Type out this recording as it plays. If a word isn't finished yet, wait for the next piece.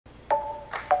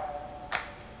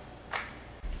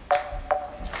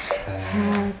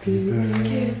Happy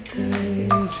birthday to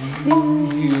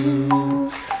you.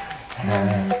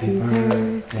 Happy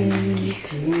birthday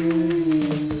to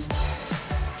you.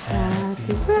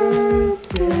 Happy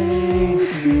birthday,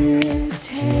 dear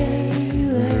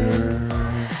Taylor.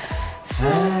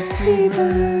 Happy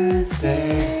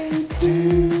birthday to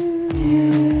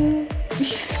you. You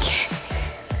scared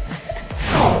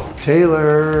me.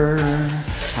 Taylor,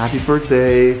 happy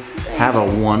birthday. Have a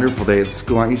wonderful day at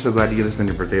school. Aren't you so glad you get to spend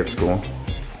your birthday at school?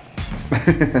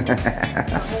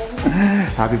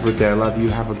 Happy birthday, I love you.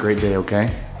 Have a great day, okay?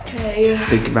 Okay.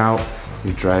 Think about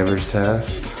your driver's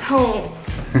test. Don't.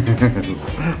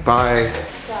 Bye.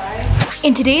 Bye.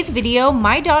 In today's video,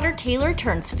 my daughter Taylor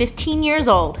turns 15 years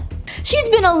old. She's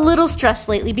been a little stressed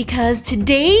lately because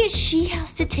today she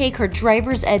has to take her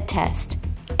driver's ed test.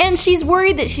 And she's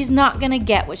worried that she's not gonna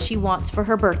get what she wants for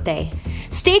her birthday.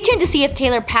 Stay tuned to see if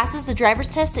Taylor passes the driver's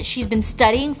test that she's been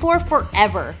studying for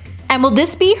forever. And will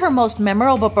this be her most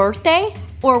memorable birthday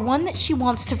or one that she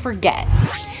wants to forget?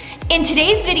 In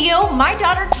today's video, my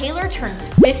daughter Taylor turns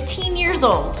 15 years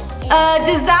old.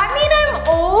 Does that mean I'm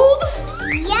old?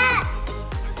 Yeah.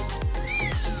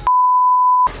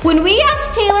 When we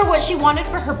asked Taylor what she wanted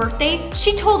for her birthday,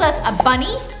 she told us a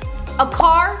bunny, a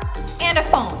car, and a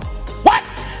phone. What?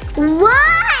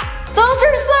 Those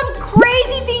are some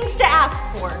crazy things to ask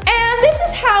for. And this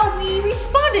is how we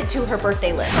responded to her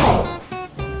birthday list.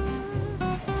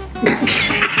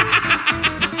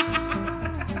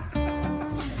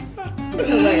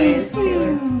 Hilarious,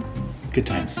 Taylor. Good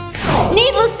times.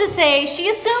 Needless to say, she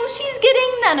assumes she's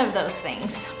getting none of those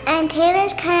things. And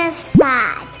Taylor's kind of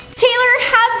sad. Taylor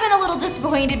has been a little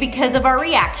disappointed because of our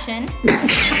reaction.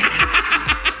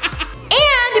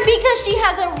 And because she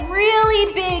has a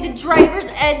really big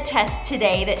driver's ed test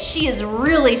today that she is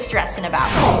really stressing about.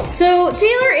 So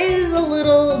Taylor is a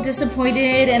little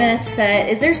disappointed and upset.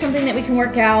 Is there something that we can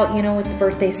work out, you know, with the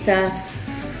birthday stuff?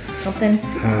 Something?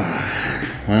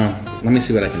 Well, let me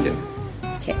see what I can do.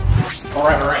 Okay. All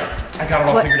right. I got it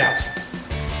all figured out.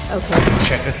 Okay.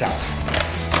 Check this out.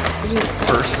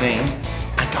 First thing,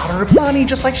 I got her a bunny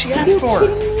just like she asked for.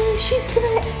 She's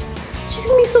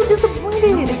gonna be so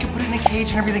disappointed. No, we can put it in a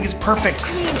cage and everything is perfect.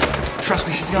 Trust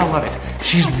me, she's gonna love it.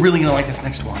 She's really gonna like this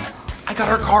next one. I got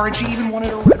her a car and she even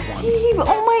wanted a red one. Steve,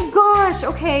 oh my gosh.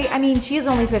 Okay, I mean, she is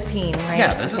only 15, right?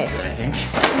 Yeah, this is good, I think.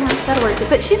 Yeah, that'll work.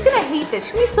 But she's gonna hate this.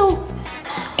 She's gonna be so...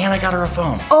 And I got her a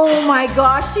phone. Oh my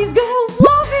gosh, she's gonna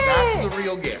love it. That's the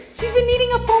real gift. She's been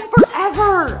needing a phone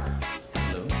forever.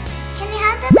 Can you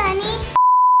have the bunny?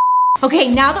 Okay,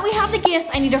 now that we have the gifts,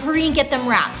 I need to hurry and get them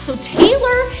wrapped. So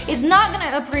Taylor is not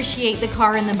gonna appreciate the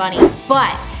car and the bunny,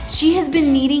 but she has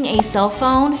been needing a cell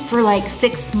phone for like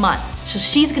 6 months. So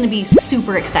she's gonna be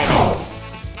super excited.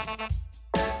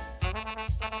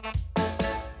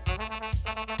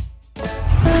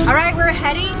 All right, we're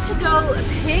heading to go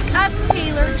pick up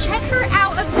Taylor, check her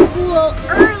out of school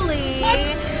early.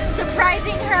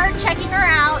 Surprising her, checking her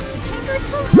out to take her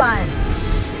to lunch.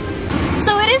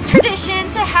 So it is tradition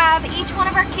to have each one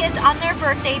of our kids on their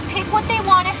birthday pick what they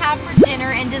want to have for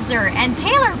dinner and dessert. And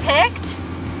Taylor picked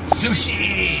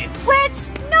Sushi! which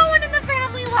no one in the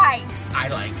family likes. I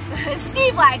like.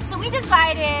 Steve likes. So we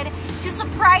decided to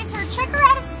surprise her, check her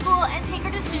out of school, and take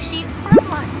her to sushi for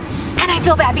lunch. And I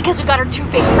feel bad because we got her 2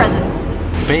 fake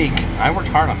presents. Fake? I worked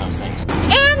hard on those things.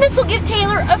 And this will give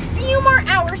Taylor a few more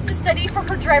hours to study for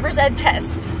her driver's ed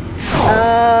test.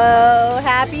 Oh,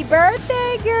 happy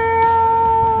birthday,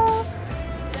 girl!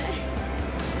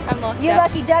 I'm locked You up.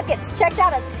 lucky duck gets checked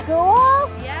out of school?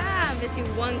 Yeah, I'm missing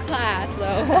 1 class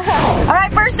though. All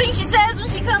right, first thing she says when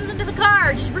she comes into the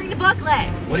car, just bring the booklet.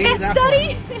 What do you need that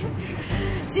study?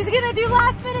 She's gonna do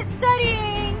last minute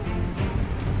studying.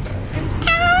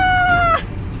 Ah!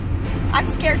 I'm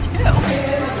scared too.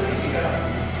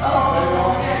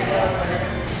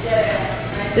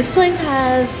 This place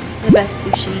has the best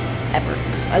sushi ever.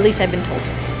 At least I've been told.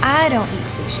 I don't eat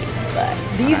sushi, but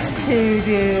these two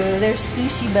do. They're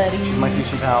sushi buddies. She's my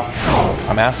sushi pal.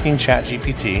 I'm asking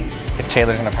ChatGPT if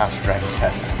Taylor's gonna pass her driver's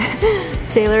test.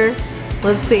 Taylor,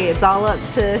 let's see. It's all up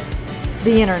to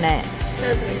the internet.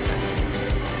 Doesn't make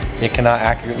sense. It cannot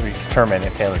accurately determine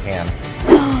if Taylor can.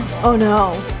 Oh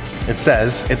no. It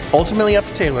says it's ultimately up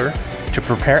to Taylor to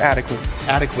prepare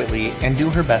adequately and do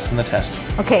her best in the test.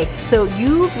 Okay, so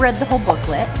you've read the whole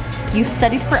booklet. You've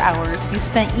studied for hours. You've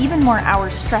spent even more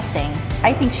hours stressing.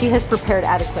 I think she has prepared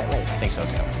adequately. I think so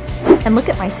too. And look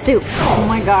at my soup. Oh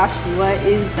my gosh, what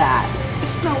is that?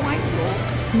 Snow White roll.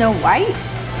 Snow White?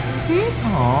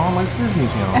 Aw, like Disney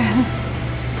Channel.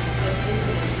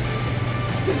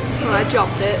 Oh, I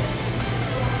dropped it.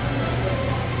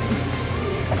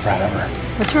 I'm proud of her.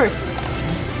 What's yours?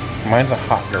 Mine's a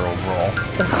hot girl roll.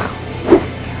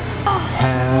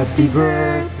 Happy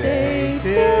birthday to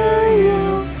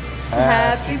you.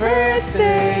 Happy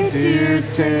birthday, dear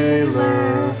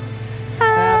Taylor.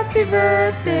 Happy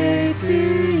birthday to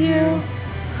you.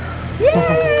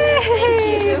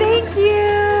 Yay! Thank you.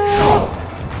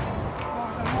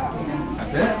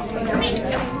 That's it?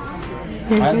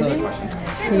 I have another question.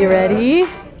 You ready?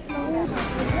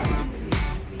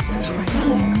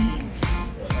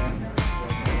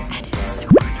 And it's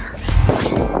super nervous.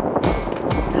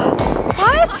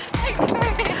 What?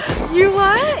 You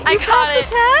what? I You got passed it.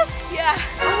 the test? Yeah.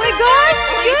 Oh my gosh!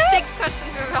 Only you 6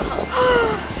 questions were wrong.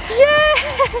 did? Yay!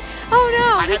 Oh no!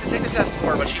 I had to take the test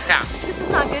for her, but she passed. This is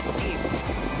not good, Steve.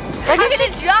 I'm gonna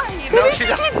drive. No, she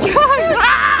doesn't.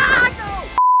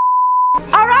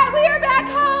 All right, we are back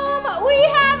home. We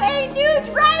have a new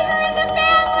driver in the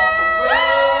family.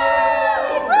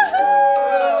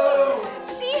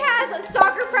 Woohoo! She has a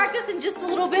soccer practice in just a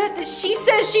little bit that she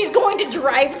says she's going to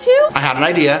drive to. I had an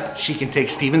idea. She can take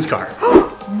Steven's car.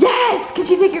 Yes! Can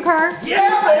she take your car?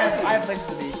 Yeah! I have places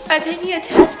to be. I'm taking a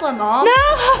Tesla, Mom.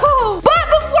 No! But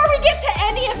before we get to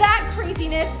any of that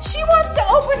craziness, she wants to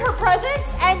open her presents,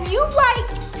 and you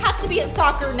have to be at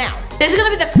soccer now. This is gonna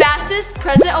be the fastest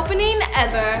present opening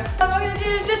ever. But we're gonna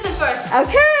do this one first.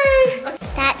 Okay.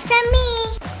 That's from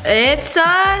me. It's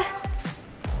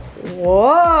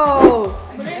Whoa!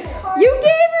 You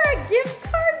gave her a gift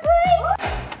card,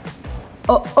 Blake?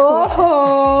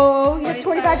 Oh, you have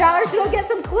 $25 to go get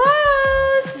some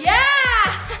clothes. yeah.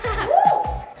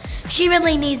 She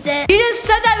really needs it. You just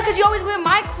said that because you always wear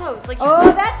my clothes. Like. Oh,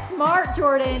 that's smart,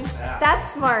 Jordan.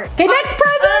 That's smart. Okay, next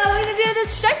present. We're gonna do this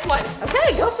striped one.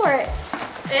 Okay, go for it.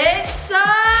 It's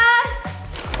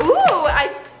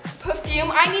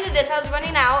perfume. I needed this. I was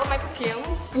running out of my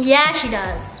perfumes. Yeah, she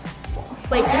does.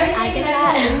 Wait, did I get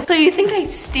that? So you think I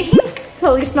stink?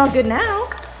 Well, you smell good now.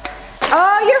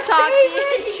 Oh, your Talkies.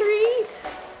 favorite treat.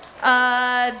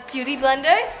 Beauty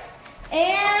blender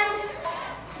and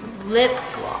lip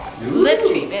gloss. Lip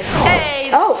treatment.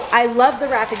 Hey. Oh, I love the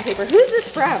wrapping paper. Who's this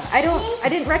from? I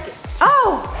didn't recognize.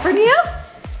 Oh, from you?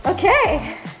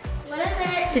 Okay. What is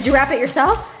it? Did you wrap it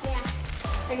yourself? Yeah.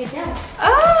 I can tell.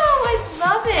 Oh, I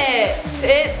love it.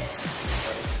 It's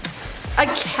a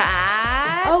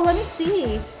cat. Oh, let me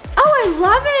see. Oh, I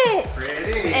love it.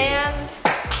 Pretty. And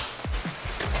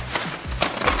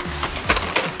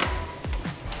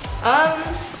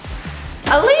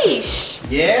a leash.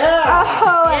 Yeah.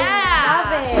 Oh, Yeah. I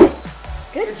love it.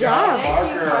 Good job.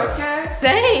 Thank you, Parker.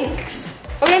 Thanks.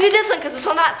 We're gonna do this one because it's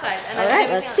on that side. And All then right,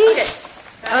 everything let's see.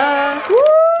 else. Woo!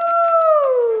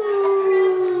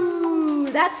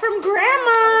 That's from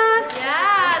Grandma.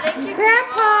 Yeah, thank you,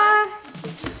 Grandpa.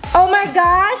 Oh my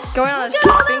gosh. Going on a Look at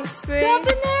all shopping that spree. stuff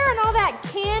in there and all that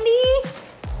candy.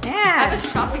 I Yeah. have a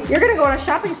shopping You're gonna go on a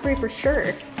shopping spree for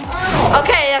sure.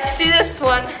 Okay, let's do this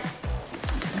one.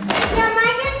 Yeah,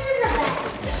 my gift is the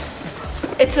best.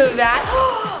 It's a rat.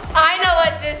 I know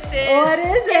what this is. What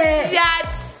is It's it?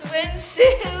 Dad's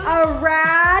swimsuit. A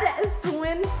rad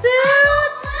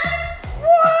swimsuit.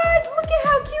 What? Look at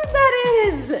how cute that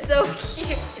is. So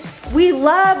cute. We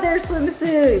love their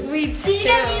swimsuits. We Do you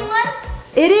get me do. one?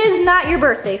 It is not your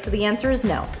birthday, so the answer is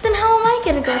no. Then how am I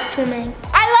gonna go swimming?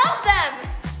 I love them.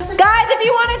 Guys, if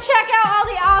you want to check out all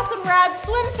the awesome rad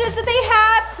swimsuits that they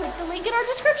have, click the link in our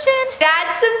description.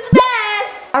 Dad swims the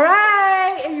best. All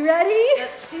right, are you ready?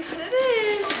 Let's see what it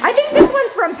is. I think this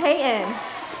one's from Peyton.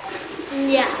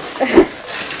 Yeah.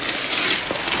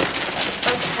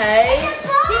 Okay.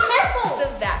 Be careful. It's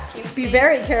a vacuum. Be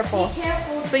very careful.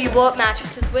 Careful. But you blow up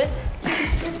mattresses with.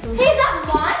 Hey, that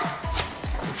one?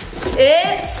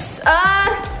 It's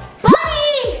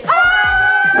Bunny! Ah!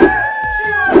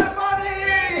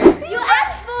 You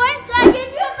asked for it, so I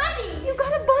gave you a bunny. You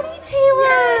got a bunny,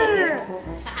 Taylor.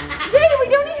 Dang, we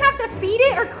don't even have to feed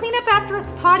it or clean up after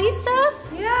its potty stuff.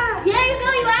 yeah. Yeah, you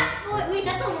know, you asked for it. Wait,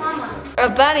 that's a llama. A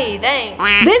bunny, thanks.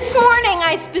 This morning,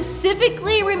 I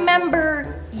specifically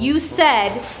remember you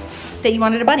said that you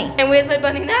wanted a bunny. And where's my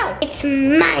bunny now? It's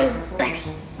my bunny.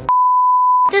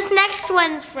 This next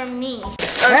one's from me.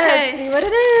 Let's Okay. see what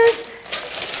it is.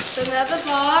 It's another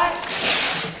box.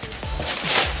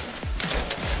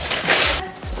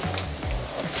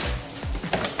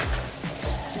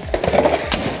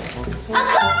 A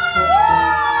car!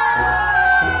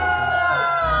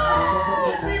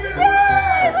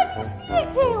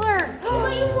 Taylor.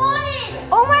 What you wanted?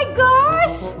 Oh my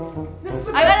gosh.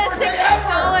 I got a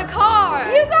 $6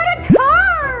 car. You got a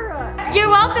car. You're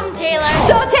welcome, Taylor.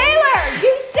 So Taylor,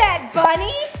 you said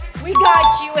bunny. We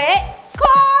got you it.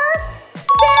 Car.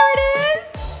 There it is.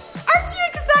 Aren't you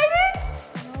excited?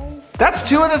 That's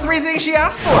 2 of the 3 things she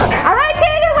asked for. All right,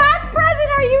 Taylor, last present.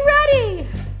 Are you ready?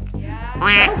 Yeah.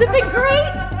 Has it been great?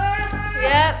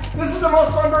 Yep. This is the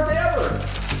most fun birthday ever.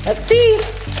 Let's see.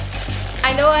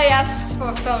 I know I asked for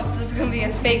a phone, so this is gonna be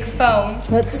a fake phone.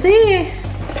 Let's see.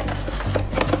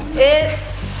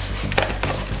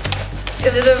 Is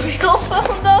it a real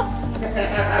phone though? I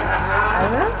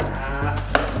don't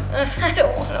know. I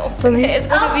don't want to open it. It's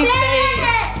gonna be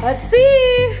fake. Let's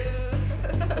see.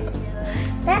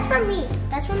 That's from me.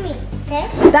 That's from me. Okay?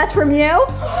 That's from you?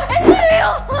 It's a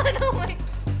real one. Oh my.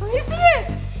 Let me see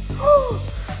it.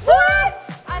 What?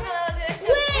 I thought I was gonna say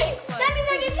Wait, fake one. that means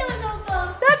I can kill his old phone.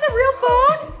 That's a real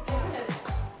phone?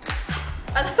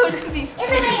 I thought it was gonna be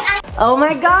fake. Oh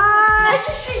my gosh.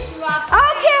 She's rock.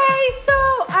 Okay, so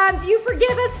do you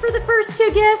forgive us for the first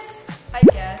 2 gifts? I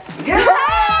guess.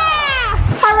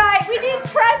 Yeah! All right, we did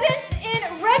presents in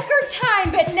record time,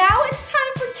 but now it's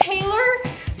time for Taylor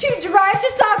to drive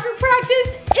to soccer practice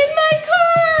in my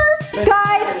car.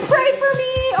 Guys, pray for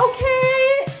me,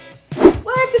 okay?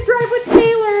 We'll have to drive with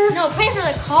Taylor. No, pay for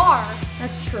the car.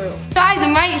 That's true. Guys,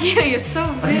 I'm right here. You're so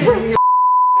rude.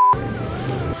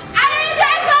 I didn't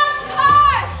drive Mom's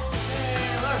car.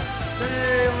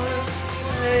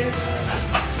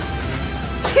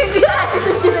 Did you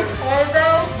actually get a car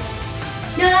though?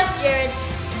 No, that's Jared's.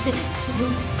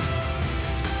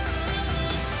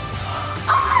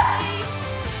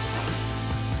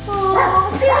 Oh,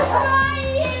 she's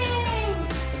crying.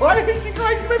 Why did she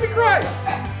cry? She made me cry.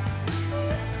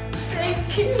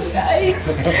 Thank you, guys.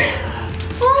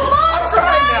 Oh, Mom's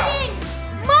crying crying.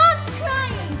 Mom's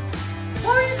crying.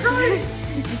 Why are you crying?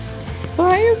 Why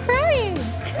are you crying?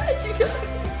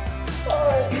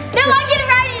 No, I get to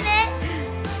ride in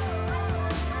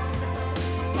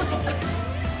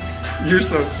it. You're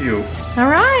so cute. All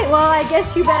right, well, I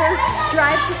guess you better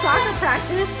drive to soccer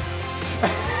practice.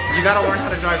 You gotta learn how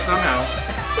to drive somehow.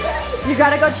 You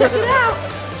gotta go check it out.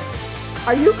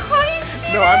 Are you crying,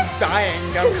 Steven? No, I'm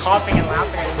dying. I'm coughing and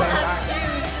laughing at the same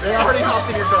time. They already hopped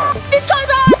in your car. This car's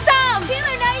awesome.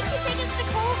 Taylor, now you can take us to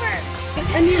Culver's.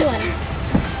 A new one.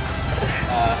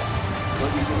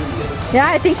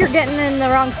 Yeah, I think you're getting in the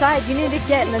wrong side. You need to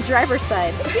get in the driver's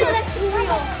side. No, that's your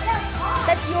wheel.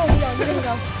 That's your wheel. You're gonna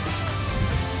go.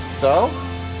 So?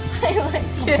 I like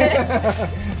it.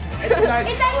 It's a nice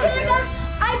Is that color, Taylor Taylor. goes?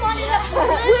 I wanted a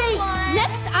blue one.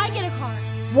 Next, I get a car.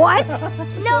 What?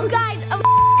 No, guys.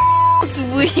 It's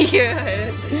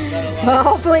weird. Well,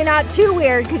 hopefully not too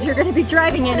weird because you're going to be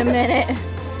driving in a minute.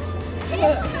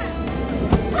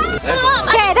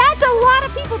 Okay, that's a lot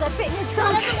of people that fit in your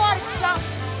trunk. That's a lot of stuff.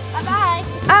 Bye-bye.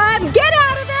 Get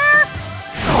out of there!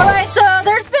 All right, so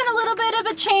there's been a little bit of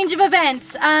a change of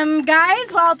events.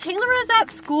 Guys, while Taylor was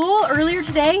at school earlier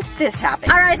today, this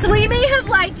happened. All right, so we may have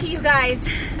lied to you guys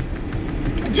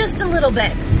just a little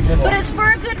bit, but it's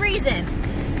for a good reason.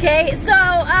 Okay, so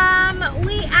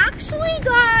we actually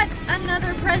got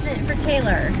another present for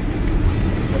Taylor.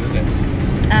 What is it?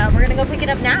 We're gonna go pick it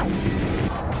up now.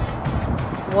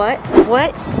 What?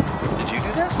 What? Did you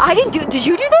do this? I didn't do. Did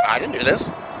you do this? I didn't do this.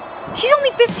 She's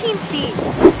only 15, Steve.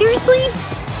 Seriously?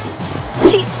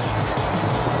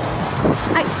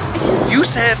 I just... You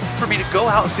said for me to go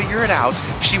out and figure it out.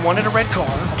 She wanted a red car.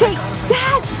 Okay,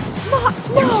 Dad! No!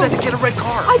 You said to get a red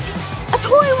car. A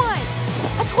toy one!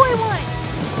 A toy one! I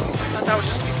thought that was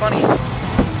just to be funny.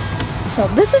 So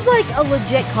this is like a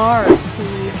legit car,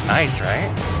 Steve. It's nice, right?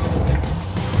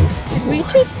 Did we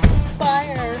just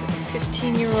buy our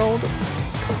 15-year-old?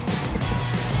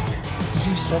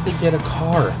 You said to get a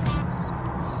car.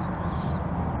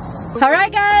 All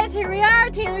right, guys, here we are.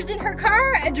 Taylor's in her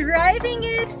car, driving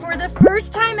it for the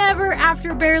first time ever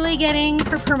after barely getting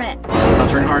her permit. Don't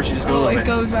turn hard, she just goes a little bit.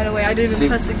 goes right away. I didn't See?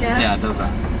 Yeah, it does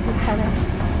that.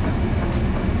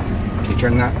 Can you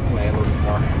turn that way a little bit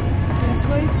more? This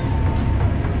way?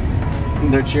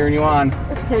 They're cheering you on.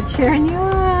 They're cheering you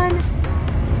on.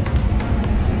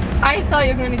 I thought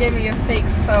you were going to give me a fake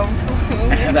phone.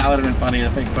 That would have been funny, a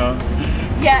fake phone.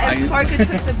 Yeah, and Parker took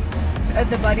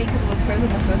the buddy because it was hers in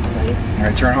the first place. All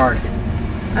right, turn hard.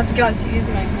 I forgot to use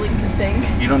my blinker thing.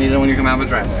 You don't need it when you come out of the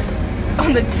driveway.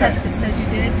 On the test it said you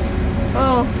did.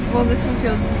 Oh, well this one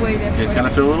feels way different. It's gonna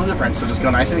feel a little different, so just go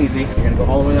nice and easy. You're gonna go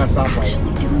all the way down stoplight.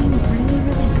 Actually doing really,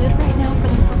 really good right now for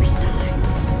the first time.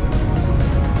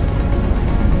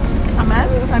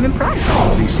 I'm impressed.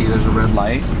 Do you see there's a red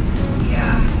light?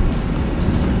 Yeah.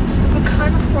 But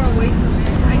kind of far away from it.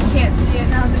 I can't see it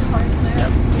now, the car's there.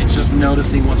 Yep. It's just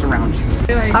noticing what's around you.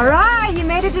 All right, you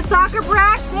made it to soccer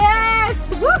practice.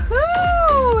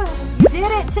 Woohoo! You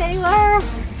did it, Taylor.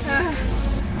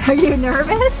 Are you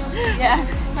nervous? Yeah,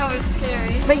 that was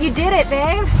scary. But you did it,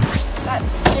 babe.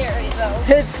 That's scary though.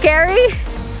 It's scary,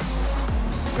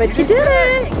 but you did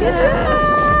it. Good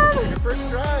job. Your first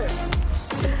try.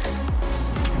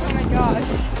 Oh my gosh.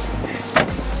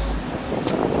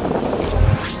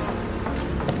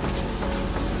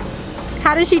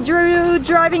 How did she do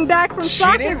driving back from She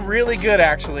soccer? did really good,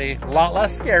 actually. A lot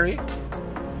less scary.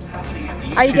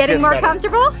 Are you She's getting more better.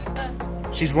 comfortable?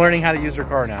 She's learning how to use her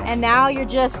car now. And now you're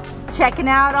just checking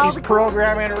out all She's the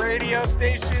programming radio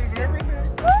stations and everything.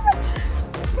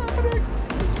 What's happening?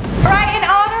 Right, in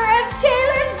honor of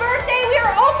Taylor's birthday, we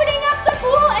are opening up the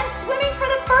pool and swimming for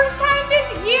the first time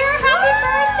this year. Happy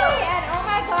birthday! And oh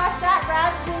my gosh, that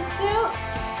rat swimsuit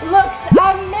looks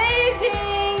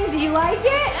amazing. Do you like it?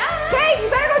 Yeah. Okay, you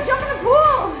better go jump in the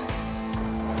pool.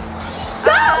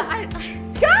 Go!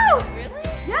 Go! Really?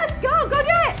 Yes, go do it.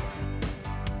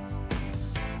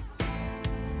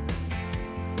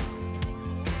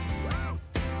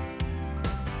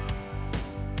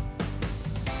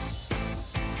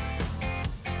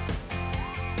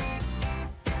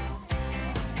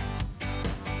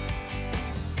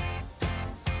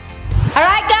 All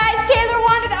right, guys, Taylor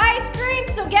wanted ice cream,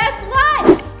 so guess what?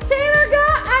 Taylor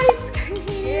got ice cream.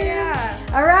 Yeah.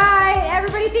 All right,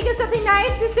 everybody think of something nice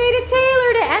to say to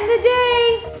Taylor to end the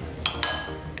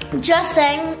day. Just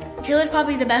saying, Taylor's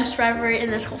probably the best driver in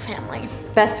this whole family.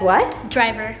 Best what?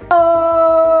 Driver.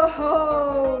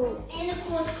 Oh. And the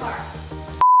coolest car.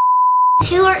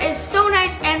 Taylor is so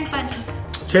nice and funny.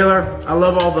 Taylor, I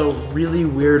love all the really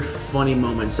weird, funny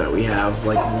moments that we have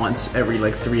like once every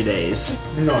like 3 days.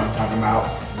 You know what I'm talking about.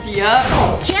 Yep.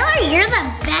 Taylor, you're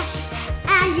the best,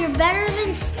 and you're better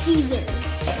than Steven.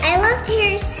 I love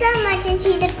Taylor so much, and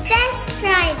she's the best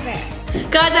driver.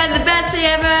 Guys, I had the best day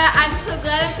ever. I'm so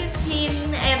glad I'm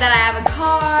 15 and that I have a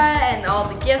car and all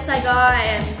the gifts I got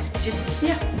and just,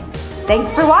 yeah. Thanks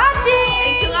for watching.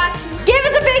 Thanks for watching. Give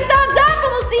us a big thumbs up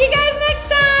and we'll see